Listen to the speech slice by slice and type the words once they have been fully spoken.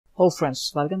Hello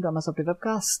friends, welcome to MSFT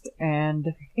webcast,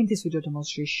 and in this video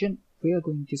demonstration we are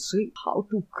going to see how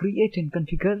to create and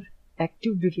configure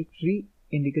Active Directory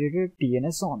integrated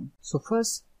DNS zone. So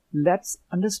first let's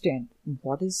understand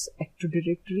what is Active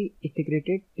Directory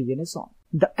integrated DNS zone.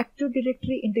 The Active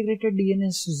Directory integrated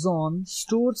DNS zone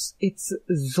stores its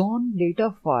zone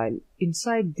data file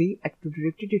inside the Active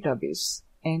Directory database,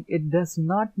 and it does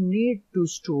not need to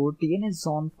store DNS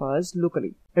zone files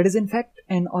locally. It is in fact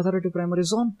an authoritative primary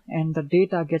zone, and the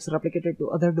data gets replicated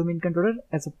to other domain controller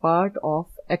as a part of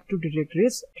Active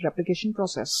Directory's replication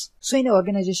process. So in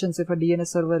organizations, if a DNS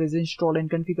server is installed and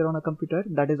configured on a computer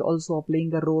that is also playing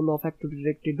the role of Active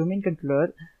Directory domain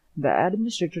controller, the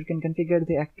administrator can configure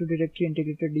the Active Directory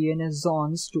integrated DNS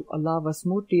zones to allow a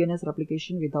smooth DNS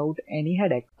replication without any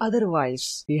headache.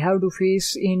 Otherwise, we have to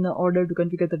face in order to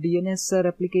configure the DNS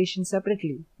replication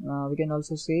separately. We can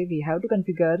also say we have to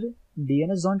configure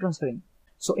DNS zone transferring.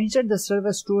 So instead, the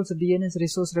server stores the DNS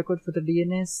resource record for the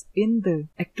DNS in the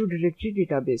Active Directory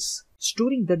database.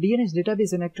 Storing the DNS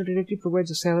database in Active Directory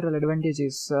provides several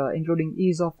advantages, including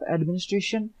ease of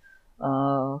administration,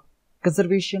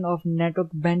 conservation of network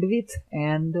bandwidth,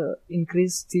 and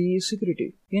increase the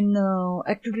security. In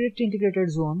Active Directory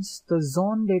integrated zones, the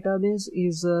zone database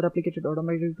is replicated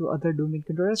automatically to other domain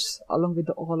controllers along with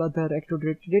all other Active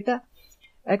Directory data.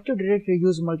 Active Directory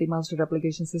use multi-master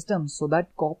replication systems so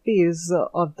that copies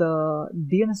of the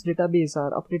DNS database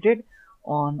are updated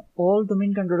on all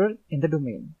domain controller in the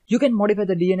domain. You can modify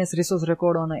the DNS resource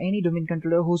record on any domain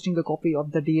controller hosting a copy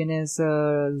of the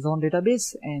DNS zone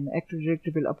database, and Active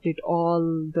Directory will update all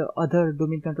the other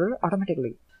domain controller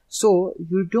automatically. So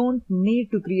you don't need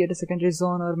to create a secondary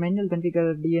zone or manual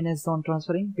configure DNS zone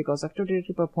transferring, because Active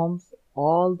Directory performs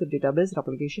all the database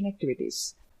replication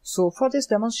activities. So for this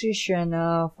demonstration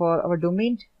for our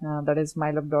domain, that is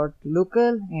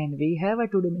mylab.local, and we have a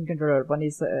two domain controller. One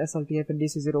is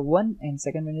SLTF-DC01 and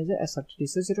second one is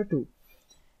SLTDC02.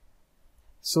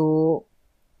 So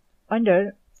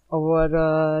under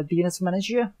our DNS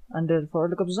manager, under for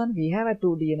lookup zone, we have a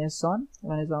two DNS zone.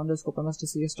 One is underscope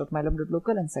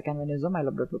msdcs.mylab.local and second one is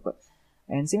mylab.local.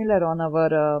 And similar on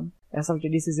our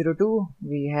SLTDC02,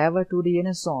 we have a two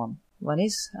DNS zone. One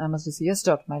is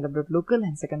msdcs.mylab.local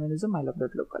and second one is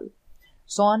mylab.local.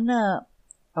 So on our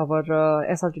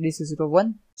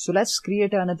SLTDC01, so let's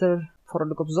create another for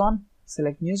lookup zone.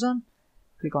 Select new zone,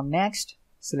 click on next,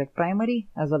 select primary,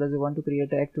 as well as you want to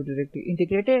create an Active Directory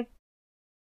integrated.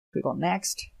 Click on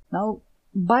next. Now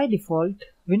by default,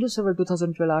 Windows Server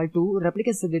 2012 R2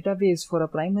 replicates the database for a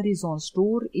primary zone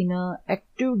stored in a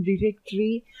Active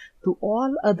Directory to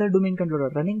all other domain controller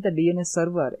running the DNS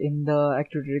server in the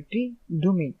Active Directory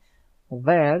domain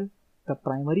where the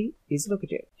primary is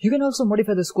located. You can also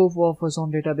modify the scope of a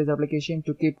zone database application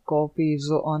to keep copies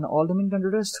on all domain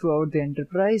controllers throughout the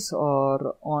enterprise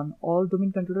or on all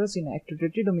domain controllers in Active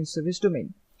Directory domain service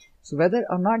domain, so whether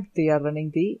or not they are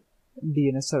running the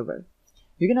DNS server.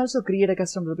 You can also create a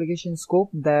custom replication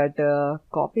scope that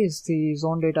copies the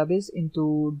zone database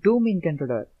into domain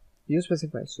controller you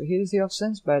specify. So here is the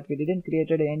options, but we didn't create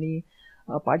any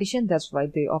partition, that's why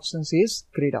the options is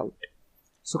grayed out.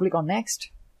 So click on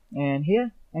next, and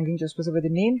here I'm going to specify the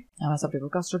name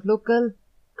msfwebcast.local.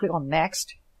 Click on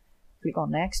next,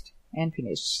 and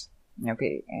finish.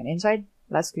 Okay, and inside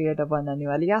let's create a new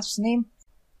alias name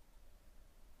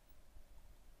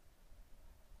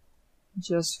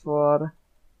just for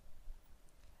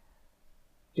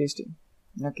testing.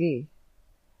 Okay,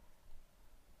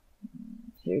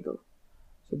 here we go.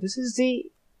 So this is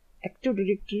the Active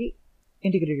Directory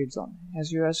integrated zone.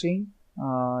 As you are seeing,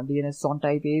 DNS zone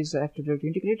type is Active Directory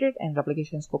integrated and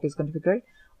replication scope is configured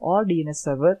or DNS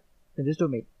server in this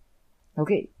domain.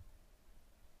 Okay,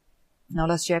 now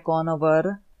let's check on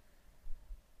our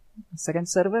second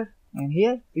server, and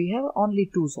here we have only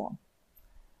two zones.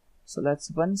 So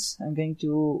once I'm going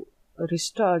to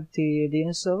restart the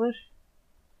DNS server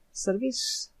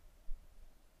service.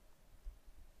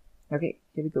 Okay,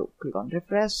 here we go. Click on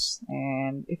refresh,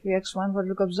 and if we expand for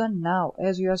lookup zone, now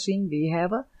as you are seeing we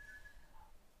have a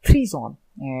three zone,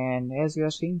 and as you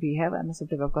are seeing we have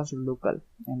MSFT webcast local,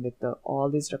 and with all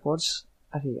these records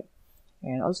are here.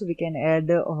 And also we can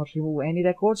add or remove any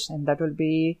records, and that will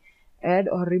be add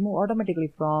or remove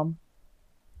automatically from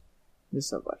this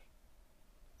server.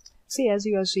 See, as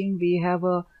you are seeing we have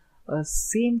a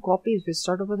same copies with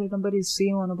start over the number is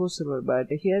same on both server, but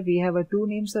here we have a two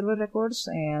name server records,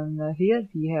 and here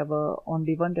we have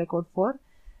only one record for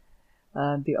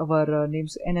our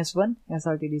names NS1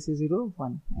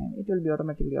 SRTDC01, and it will be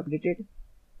automatically updated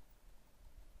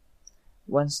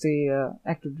once the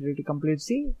Active Directory completes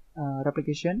the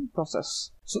replication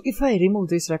process. So if I remove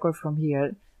this record from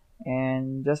here,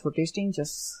 and just for testing,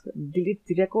 just delete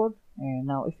the record. And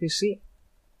now if you see,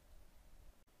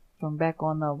 come back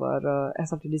on our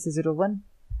SRTDC01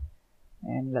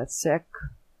 and let's check.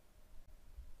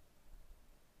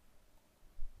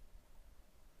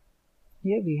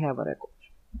 Here we have a record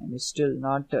and it's still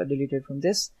not deleted from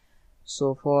this.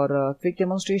 So for quick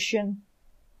demonstration,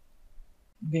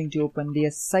 I'm going to open the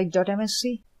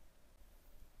site.msc.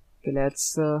 Okay,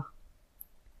 let's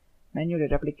manually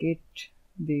replicate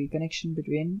the connection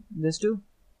between these two.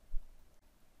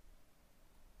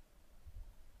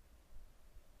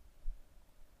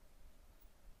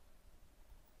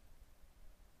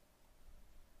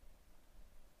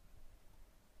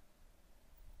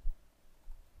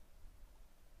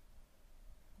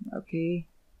 Okay,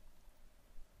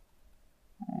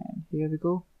 and here we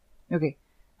go. Okay,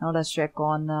 now let's check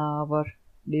on our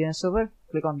DNS server.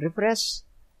 Click on refresh.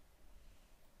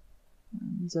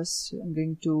 And just I'm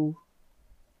going to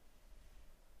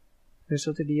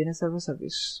restore the DNS server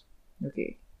service.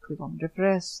 Okay, click on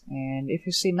refresh, and if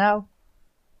you see now,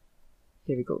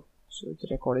 here we go. So the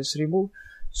record is removed.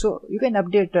 So you can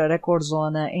update records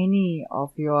on any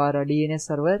of your DNS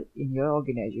server in your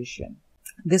organization.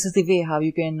 This is the way how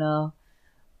you can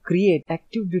create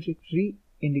Active Directory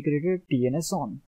integrated DNS on.